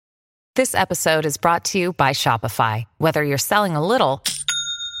This episode is brought to you by Shopify. Whether you're selling a little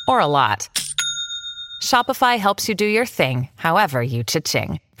or a lot, Shopify helps you do your thing, however you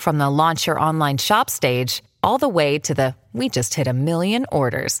cha-ching. From the launch your online shop stage, all the way to the we just hit 1 million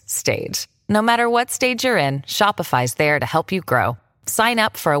orders stage. No matter what stage you're in, Shopify's there to help you grow. Sign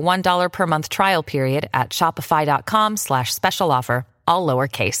up for a $1 per month trial period at shopify.com/special offer, all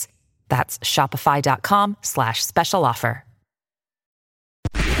lowercase. That's shopify.com/special offer.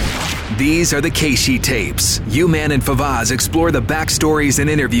 These are the KSHE tapes. U-Man and Fawaz explore the backstories and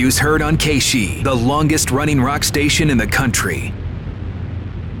interviews heard on KSHE, the longest-running rock station in the country.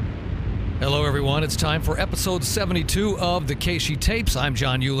 Hello, everyone. It's time for episode 72 of the KSHE tapes. I'm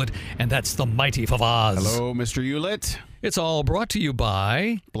John Hewlett, and that's the mighty Fawaz. Hello, Mr. Hewlett. It's all brought to you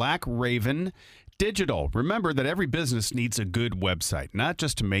by Black Raven Digital. Remember that every business needs a good website, not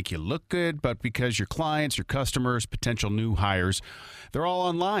just to make you look good, but because your clients, your customers, potential new hires, they're all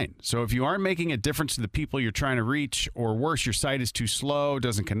online. So if you aren't making a difference to the people you're trying to reach, or worse, your site is too slow,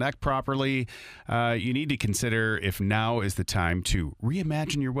 doesn't connect properly, you need to consider if now is the time to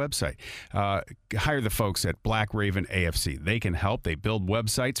reimagine your website. Hire the folks at Black Raven AFC. They can help. They build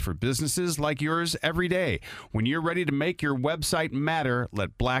websites for businesses like yours every day. When you're ready to make your website matter,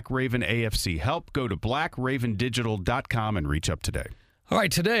 let Black Raven AFC help. Go to blackravendigital.com and reach up today. All right,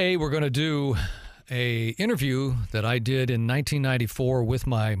 today we're going to do a interview that I did in 1994 with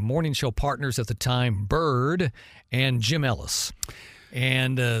my morning show partners at the time, Bird and Jim Ellis.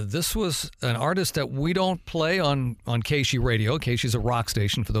 And this was an artist that we don't play on KSHE Radio. KSHE is a rock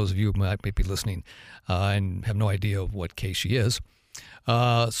station, for those of you who might be listening and have no idea what KSHE is.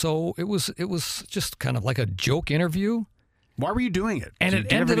 So it was just kind of like a joke interview. Why were you doing it? And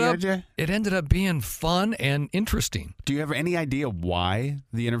it ended up being fun and interesting. Do you have any idea why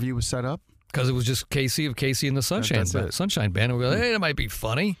the interview was set up? Because it was just Casey of Casey and the Sunshine Band. And we were like, hey, that might be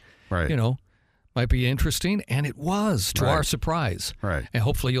funny. Right. You know, might be interesting. And it was, to our surprise. Right. And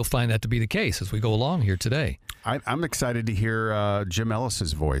hopefully you'll find that to be the case as we go along here today. I'm excited to hear Jim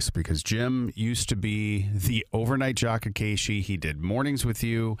Ellis's voice, because Jim used to be the overnight jock at KSHE. He did mornings with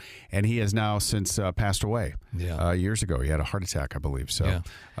you, and he has now since passed away. Yeah. Years ago. He had a heart attack, I believe. So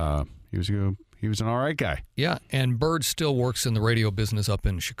he was an all right guy. Yeah, and Bird still works in the radio business up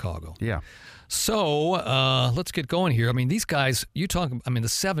in Chicago. Yeah. So let's get going here. I mean, these guys, the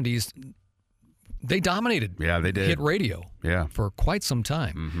 70s, they dominated they did. hit radio for quite some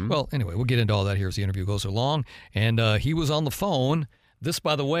time. Mm-hmm. Well, anyway, we'll get into all that here as the interview goes along. And he was on the phone. This,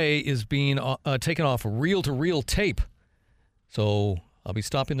 by the way, is being taken off reel-to-reel tape. So I'll be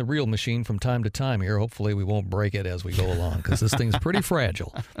stopping the reel machine from time to time here. Hopefully we won't break it as we go along, because this thing's pretty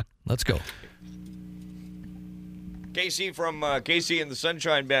fragile. Let's go. Casey from Casey and the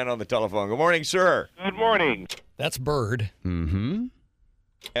Sunshine Band on the telephone. Good morning, sir. Good morning. That's Bird. Mm-hmm.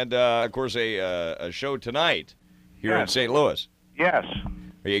 And, of course, a show tonight here in St. Louis. Yes.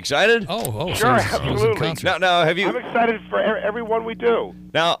 Are you excited? Oh, sure, so it was in absolutely. concert. Now, have you... I'm excited for every one we do.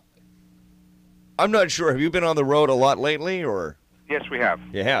 Now, I'm not sure. Have you been on the road a lot lately, or... Yes, we have.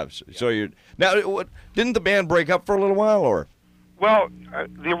 You have. So you're... Now, didn't the band break up for a little while, or... Well,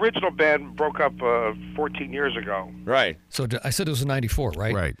 the original band broke up 14 years ago. Right. So I said it was in 94,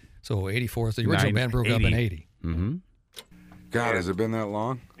 right? Right. So 84. The original band broke up in 80. Mm-hmm. God, has it been that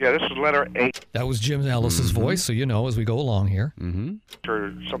long? Yeah, this is letter 8 That was Jim Ellis's voice, so you know as we go along here. Mm-hmm.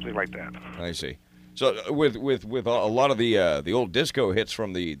 or something like that. I see. So with a lot of the old disco hits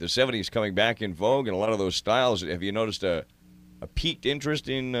from the 70s coming back in vogue, and a lot of those styles, have you noticed a piqued interest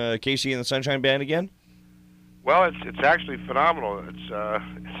in Casey and the Sunshine Band again? Well, it's actually phenomenal.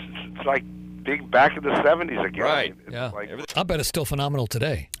 It's like being back in the 70s again. Right. Yeah. Like, I bet it's still phenomenal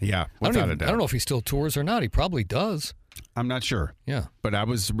today. Yeah, I without a don't doubt. know if he still tours or not. He probably does. I'm not sure. Yeah. But I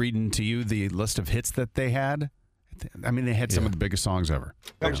was reading to you the list of hits that they had. I mean, they had some of the biggest songs ever.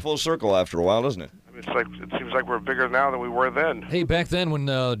 Comes full circle after a while, doesn't it? it seems like we're bigger now than we were then. Hey, back then when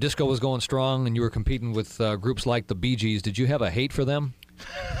disco was going strong and you were competing with groups like the Bee Gees, did you have a hate for them?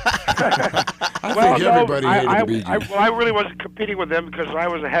 I think everybody hated the Bee Gees. I really wasn't competing with them because I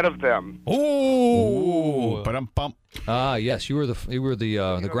was ahead of them. Oh, but I'm pumped. Ah, yes, you were the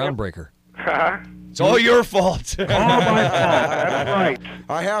groundbreaker. It's all your fault. All my fault. That's right.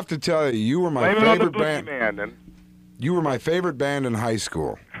 I have to tell you, you were my Blame it on the favorite band. Man, and You were my favorite band in high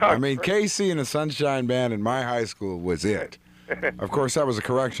school. I mean, Casey and the Sunshine Band in my high school was it. Of course, that was a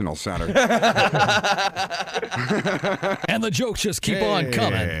correctional center. and the jokes just keep on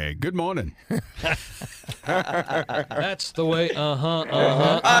coming. Hey, good morning. That's the way.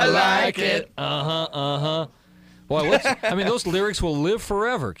 I like it. Boy, those lyrics will live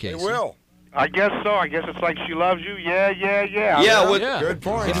forever, Casey. They will. I guess so. I guess it's like She Loves You. Yeah, yeah, yeah. Yeah, Good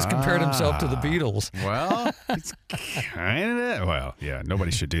point. He just compared himself to the Beatles. Well, it's kind of. Well, yeah,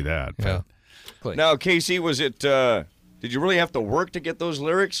 nobody should do that. Yeah. But Now, Casey, was it? Did you really have to work to get those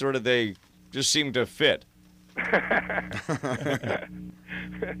lyrics, or did they just seem to fit?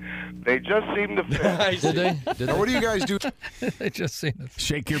 They just seem to fit. Did they? Now, what do you guys do? They just seem to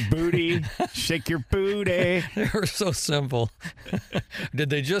shake your booty, shake your booty. They were so simple. Did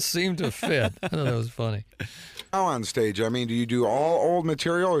they just seem to fit? I thought that was funny. Now on stage, I mean, do you do all old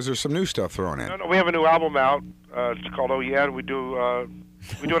material, or is there some new stuff thrown in? No, we have a new album out. It's called Oh Yeah. We do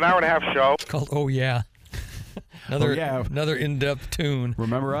an hour and a half show. It's called Oh Yeah. Another Oh, yeah. another in-depth tune.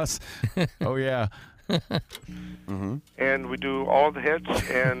 Remember us? Oh yeah. And we do all the hits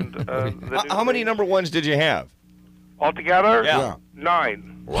and How many number ones did you have? altogether? Yeah.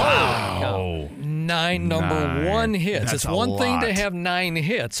 9. Oh. 9 number 9. one hits. That's It's a one thing to lot. have 9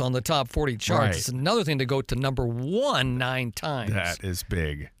 hits on the top 40 charts. Right. It's another thing to go to number 1 9 times. That is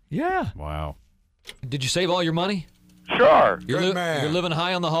big. Yeah. Wow. Did you save all your money? Sure. Good man. You're living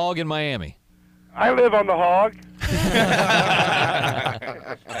high on the hog in Miami. I live on the hog.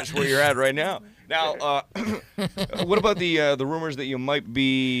 That's where you're at right now. Now, what about the rumors that you might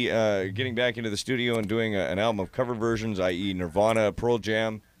be getting back into the studio and doing an album of cover versions, i.e., Nirvana, Pearl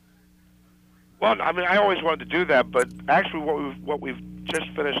Jam? Well, I mean, I always wanted to do that, but actually, what we've just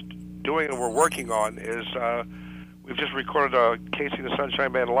finished doing and we're working on is we've just recorded a Casey and the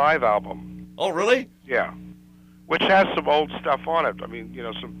Sunshine Band live album. Oh, really? Yeah, which has some old stuff on it. I mean, you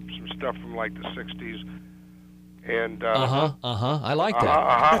know, some stuff from like the '60s, and I like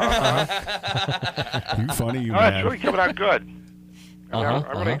that. You funny, you Oh, it's man. really coming out good. I'm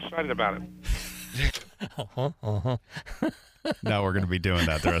really excited about it. Now we're going to be doing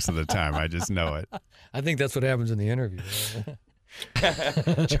that the rest of the time. I just know it. I think that's what happens in the interview.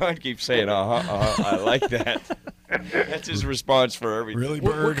 John keeps saying, I like that. That's his response for everything. Really,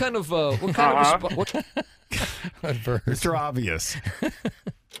 What Bird? kind of response? Mr. Obvious.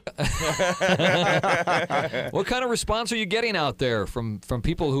 What kind of response are you getting out there from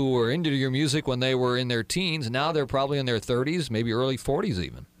people who were into your music when they were in their teens? Now they're probably in their 30s, maybe early 40s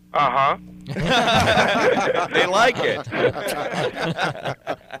even. They like it.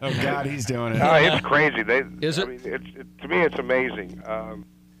 Oh, God, he's doing it. It's crazy. Is it? I mean, to me, it's amazing.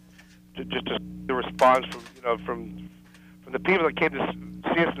 Just the response from the people that came to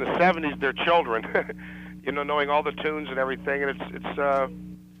see us in the '70s, their children. Knowing all the tunes and everything, and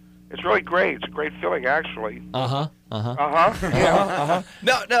it's really great. It's a great feeling, actually. Uh-huh. Yeah.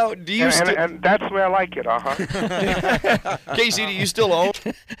 No, do you and that's the way I like it. Casey, do you still own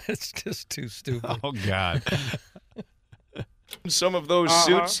It's just too stupid. Oh, God. some of those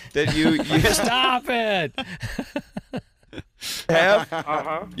suits that you used to Stop it!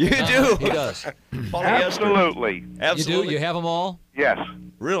 have? You do? He does. Polyester? Absolutely. You Absolutely. do? You have them all? Yes.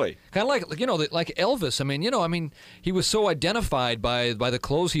 Really? Kind of like like Elvis. I mean, he was so identified by the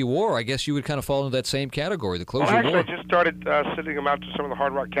clothes he wore. I guess you would kind of fall into that same category. The clothes Well, you actually, wore. I just started sending them out to some of the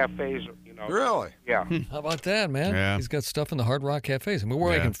Hard Rock cafes. Really? Yeah. How about that, man? Yeah. He's got stuff in the Hard Rock cafes. I mean,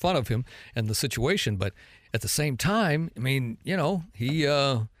 we're Yeah. making fun of him and the situation, but at the same time, I mean,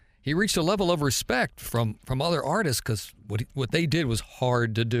 he reached a level of respect from other artists because what they did was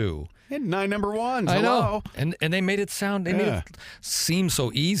hard to do. And 9 number ones. I Hello. know, and they made it sound, they made Yeah. it seem so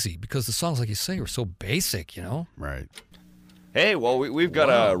easy because the songs, like you say, were so basic. Right. Hey, well, we've got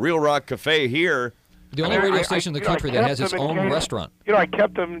a Real Rock Cafe here. The only radio station in the country that has its own restaurant. I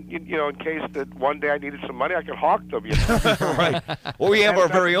kept them, in case that one day I needed some money, I could hawk them. Right. Well, we have our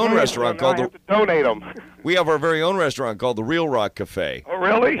very own restaurant called I have to donate them. We have our very own restaurant called the Real Rock Cafe. Oh,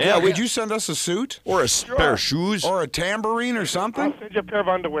 really? Yeah, Would you send us a suit? Or a pair of shoes. Or a tambourine or something? I'll send you a pair of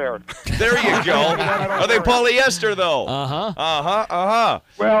underwear. There you go. Are they polyester though?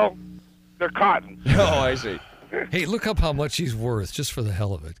 Well, they're cotton. Oh, I see. Hey, look up how much he's worth just for the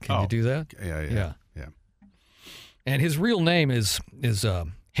hell of it. Can you do that? Yeah. And his real name is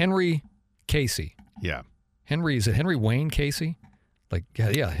Henry Casey. Yeah. Henry, is it Henry Wayne Casey? Like,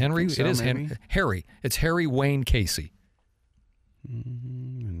 yeah, Henry. So, it is maybe. Harry. It's Harry Wayne Casey.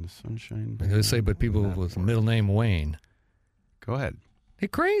 And the sunshine. I gotta say, but people with the middle name Wayne. Go ahead. They're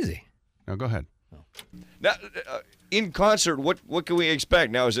crazy. No, go ahead. Now, in concert, what can we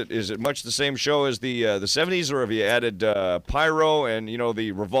expect? Now, is it much the same show as the 70s, or have you added pyro and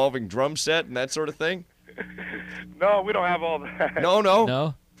the revolving drum set and that sort of thing? No, we don't have all that. No. No?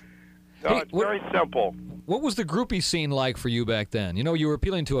 No, Hey, it's very simple. What was the groupie scene like for you back then? You were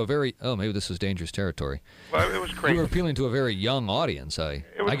appealing to a very maybe this is dangerous territory. Well, it was You crazy. were appealing to a very young audience. was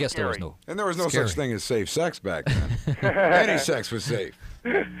I guess there was scary. no. And there was no Scary. such thing as safe sex back then. Any sex was safe.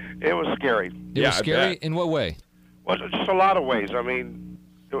 It was scary. It was I scary? bet. In what way? Well, just a lot of ways. I mean,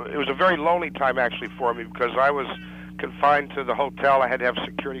 it was a very lonely time actually for me because I was confined to the hotel. I had to have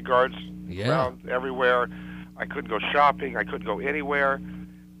security guards around everywhere. I couldn't go shopping. I couldn't go anywhere.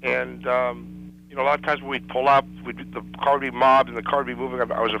 And, you know, a lot of times when we'd pull up, the car would be mobbed and the car would be moving.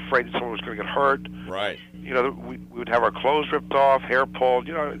 I was afraid that someone was going to get hurt. Right. You know, we would have our clothes ripped off, hair pulled,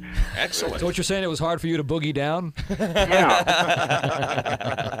 you know. Excellent. So what you're saying, it was hard for you to boogie down? Yeah.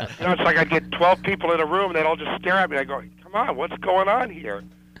 You know, it's like I'd get 12 people in a room and they'd all just stare at me. I go, come on, what's going on here?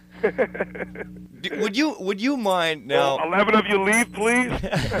 Would you mind now? 11 of you leave, please.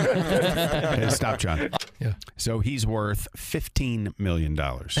 Okay, stop, John. Yeah. So he's worth $15 million.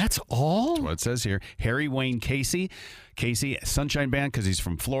 That's all? That's what it says here. Harry Wayne Casey, Sunshine Band, because he's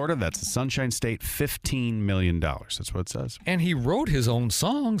from Florida. That's the Sunshine State, $15 million. That's what it says. And he wrote his own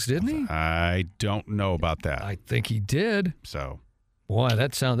songs, didn't he? I don't know about that. I think he did. So, Boy,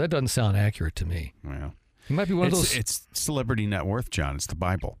 that doesn't sound accurate to me. well, He might be one of those. It's celebrity net worth, John. It's the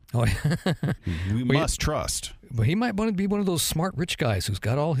Bible. Oh, We must trust. but he might want to be one of those smart rich guys who's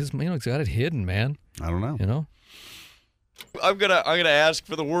got all his, he's got it hidden, man. I don't know. You know. I'm gonna ask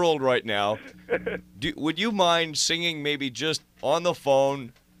for the world right now. Would you mind singing maybe just on the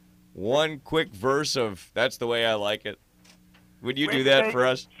phone one quick verse of "That's the Way I Like It"? Would you do that for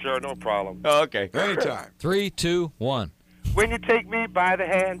us? Sure, no problem. Oh, okay. Anytime. 3, 2, 1. When you take me by the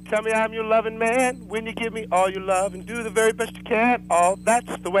hand, tell me I'm your loving man. When you give me all your love and do the very best you can. Oh,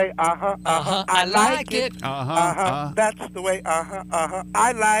 that's the way, I like it. That's the way,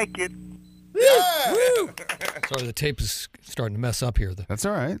 I like it. Sorry, the tape is starting to mess up here. That's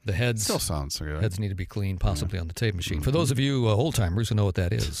all right. The heads Still sounds good. heads need to be cleaned, possibly on the tape machine. For those of you old timers who know what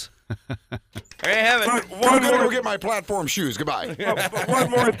that is. There you have it. I'm going to go get my platform shoes. Goodbye. But one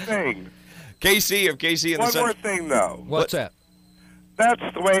more thing. KC of KC and the One Sun. more thing, though. What's that? That's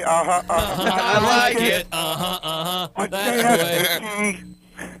the way, I like it. KC.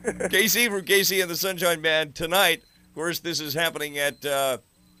 KC from KC and the Sunshine Band tonight. Of course, this is happening at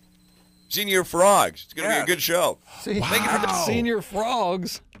Senior Frogs. It's going to be a good show. Thank you for the Senior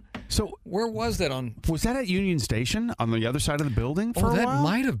Frogs. So, Where was that on? was that at Union Station on the other side of the building for a that while?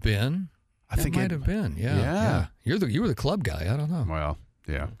 might have been. I think might have been. Yeah. Yeah. You were the club guy. I don't know. Well,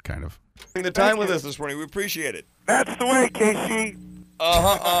 yeah, kind of. Taking the time with us this morning. We appreciate it. That's the way, KC.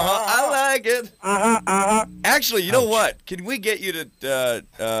 I like it. Actually, you know what? Can we get you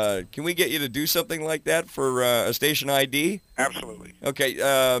to do something like that for a station ID? Absolutely. Okay.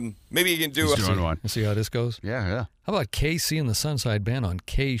 Maybe you can do. He's doing one. You see how this goes? Yeah. How about KC and the Sunshine Band on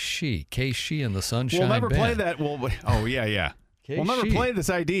K-She? K-She and the Sunshine We'll never Band. play that. Oh, yeah. We'll never K-She. play this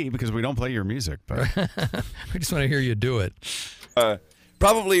ID because we don't play your music. But We just want to hear you do it.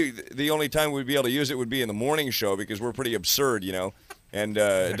 Probably the only time we'd be able to use it would be in the morning show because we're pretty absurd, you know, and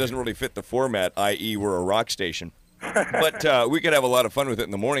it doesn't really fit the format, i.e. we're a rock station. But we could have a lot of fun with it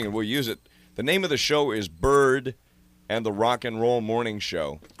in the morning, and we'll use it. The name of the show is Bird and the Rock and Roll Morning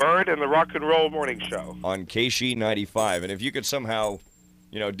Show. Bird and the Rock and Roll Morning Show. On KSHE 95. And if you could somehow,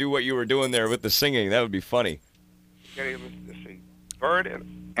 do what you were doing there with the singing, that would be funny. Let's see. Bird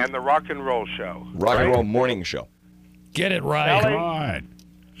and the Rock and Roll Show. Rock and Roll Morning Show. Get it right. Ellie? God.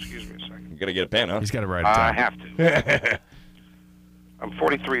 Excuse me a second. You got to get a pen, huh? He's got to write it I down. have to. I'm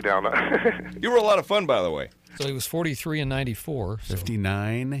 43 now. You were a lot of fun, by the way. So he was 43 in 94. So.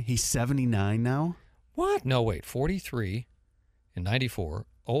 59. He's 79 now. What? No, wait. 43 in 94.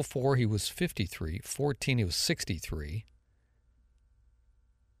 04, he was 53. 14, he was 63.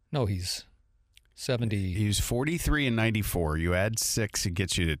 No, he's 70. He was 43 in 94. You add 6, it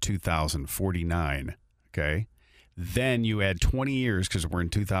gets you to 2049. Okay. Then you add 20 years because we're in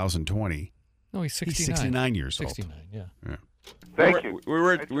 2020. No, he's 69. He's 69 years 69, yeah. Thank you.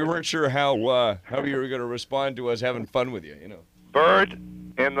 We weren't sure how you were going to respond to us having fun with you. Bird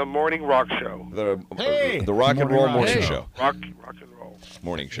and the Morning Rock Show. The Rock and Roll Morning Show. Rock and Roll.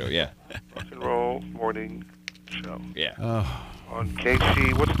 Morning Show, yeah. Rock and Roll Morning Show. Yeah. On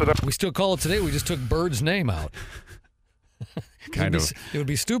KC, what's the number? We still call it today. We just took Bird's name out. Kind of. It would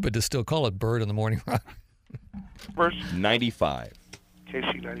be stupid to still call it Bird in the Morning Rock. First, 95.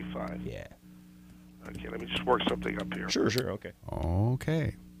 KC 95. Yeah. Okay, let me just work something up here. Sure, okay.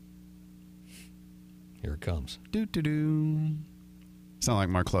 Okay. Here it comes. Do-do-do. Sound like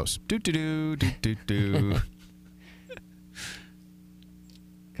Mark Close. Do-do-do, do-do-do.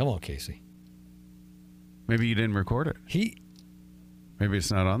 Come on, Casey. Maybe you didn't record it. Maybe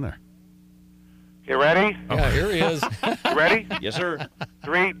it's not on there. You ready? Yeah, here he is. You ready? Yes, sir.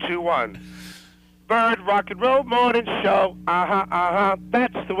 3, 2, 1. Bird Rock and Roll Morning Show.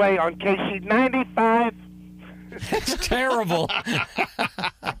 That's the way on KC 95. That's terrible.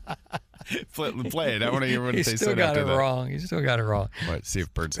 Play it. I want to hear what He they still said got after it that. wrong. He still got it wrong. Let's see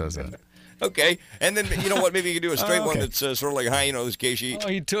if Bird says that. Okay, and then you know what? Maybe you could do a straight one Okay. that's sort of like, hi, you know, this is Casey. Oh,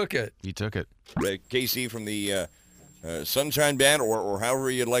 he took it. He took it. Casey from the Sunshine Band, or however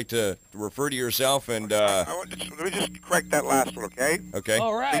you'd like to refer to yourself. And Let me just correct that last one, okay? okay,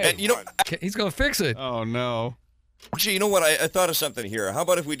 All right. And you know, Okay, he's going to fix it. Oh, no. actually, you know what? I thought of something here. How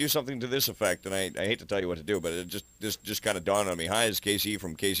about if we do something to this effect? And I hate to tell you what to do, but it just kind of dawned on me. Hi, it's Casey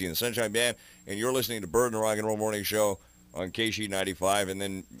from Casey and the Sunshine Band, and you're listening to Bird and the Rock and Roll Morning Show on KC 95, and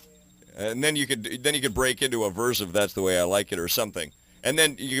then you could break into a verse of "That's the Way I Like It" or something, and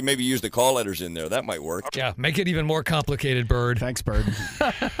then you could maybe use the call letters in there. That might work. Yeah, make it even more complicated, Bird. Thanks, Bird.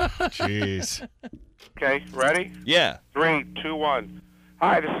 Jeez. Okay, ready? Yeah. 3, 2, 1.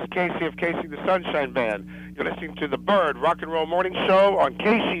 Hi, this is Casey of Casey the Sunshine Band. You're listening to the Bird Rock and Roll Morning Show on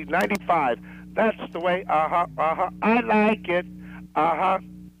KC 95. That's the way, I like it.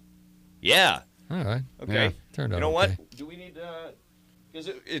 Yeah. All right. Okay. Yeah. Turned out You know okay. what? Do we need because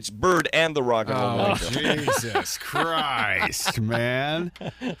it's Bird and the Rock and Roll Morning Show. Jesus Christ, man.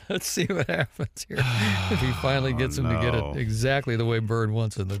 Let's see what happens here. If he finally gets him to get no. it exactly the way Bird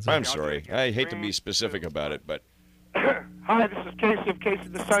wants it. That's I'm it. sorry. I hate to be specific about it, but Hi, this is Casey of Casey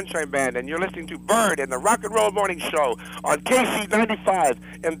the Sunshine Band, and you're listening to Bird and the Rock and Roll Morning Show on KC 95.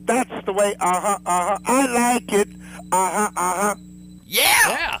 And that's the way, I like it.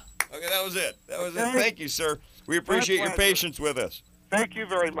 yeah. Okay, that was it. Thank you, sir. We appreciate your patience with us. Thank you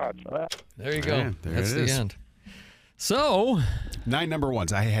very much. There you go. Yeah, there That's it the is. end. So, 9 number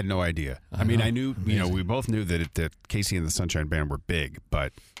ones. I had no idea. I mean, I knew, we both knew that Casey and the Sunshine Band were big,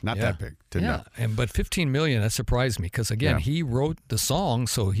 but not that big. Didn't know. But 15 million, that surprised me because again, Yeah. he wrote the song,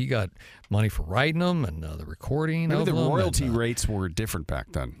 so he got money for writing them and the recording Maybe of the them. royalty and, rates were different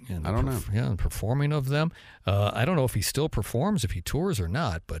back then. and I don't know. Yeah, and performing of them. I don't know if he still performs, if he tours or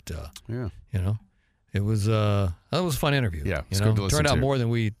not, but Yeah. it was that was a fun interview. Yeah, it's you good know? to listen Turned out to. more than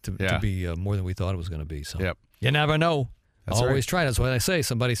we Yeah. to be more than we thought it was going to be. So Yep. you never know. That's Always right. try. That's why I say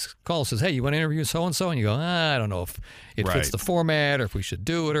somebody calls says, "Hey, you want to interview so and so?" And you go, "I don't know if it fits Right. the format or if we should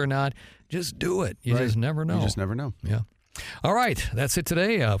do it or not." Just do it. You Right. just never know. You just never know. Yeah. All right. That's it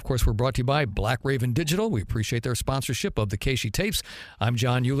today. Of course, we're brought to you by Black Raven Digital. We appreciate their sponsorship of the KC Tapes. I'm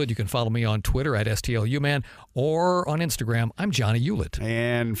John Hewlett. You can follow me on Twitter at STLUman or on Instagram. I'm Johnny Hewlett.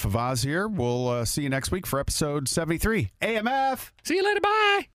 And Favaz here. We'll see you next week for episode 73. AMF. See you later.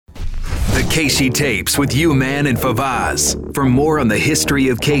 Bye. The KC Tapes with U-Man and Favaz. For more on the history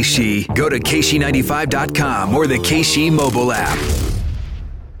of KC, go to KC95.com or the KC mobile app.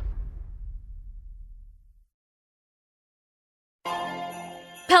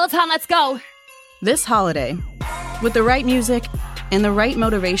 Peloton, let's go! This holiday, with the right music and the right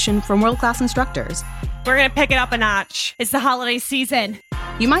motivation from world-class instructors, We're gonna pick it up a notch. It's the holiday season.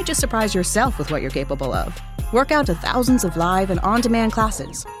 you might just surprise yourself with what you're capable of. Work out to thousands of live and on-demand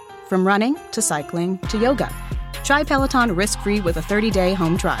classes, from running to cycling to yoga. Try Peloton risk-free with a 30-day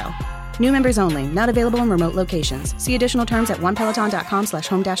home trial. New members only, not available in remote locations. See additional terms at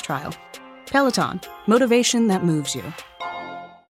onepeloton.com/home-trial. Peloton, motivation that moves you.